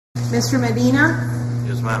Mr. Medina?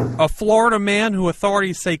 Yes, ma'am. A Florida man who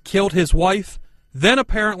authorities say killed his wife, then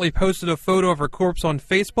apparently posted a photo of her corpse on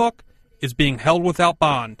Facebook, is being held without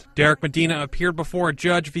bond. Derek Medina appeared before a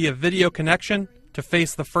judge via video connection to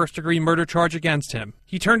face the first-degree murder charge against him.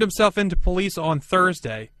 He turned himself into police on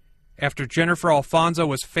Thursday after Jennifer Alfonso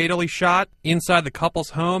was fatally shot inside the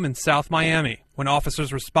couple's home in South Miami. When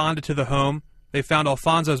officers responded to the home, they found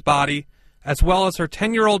Alfonso's body, as well as her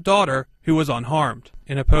 10-year-old daughter, who was unharmed.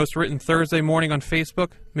 In a post written Thursday morning on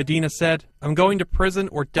Facebook, Medina said, "I'm going to prison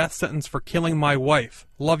or death sentence for killing my wife.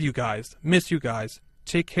 Love you guys. Miss you guys.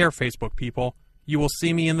 Take care, Facebook people. You will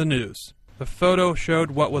see me in the news." The photo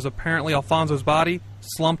showed what was apparently Alfonso's body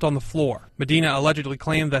slumped on the floor. Medina allegedly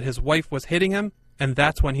claimed that his wife was hitting him, and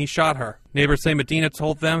that's when he shot her. Neighbors say Medina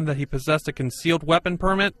told them that he possessed a concealed weapon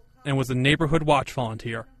permit and was a neighborhood watch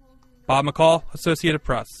volunteer. Bob McCall, Associated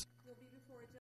Press.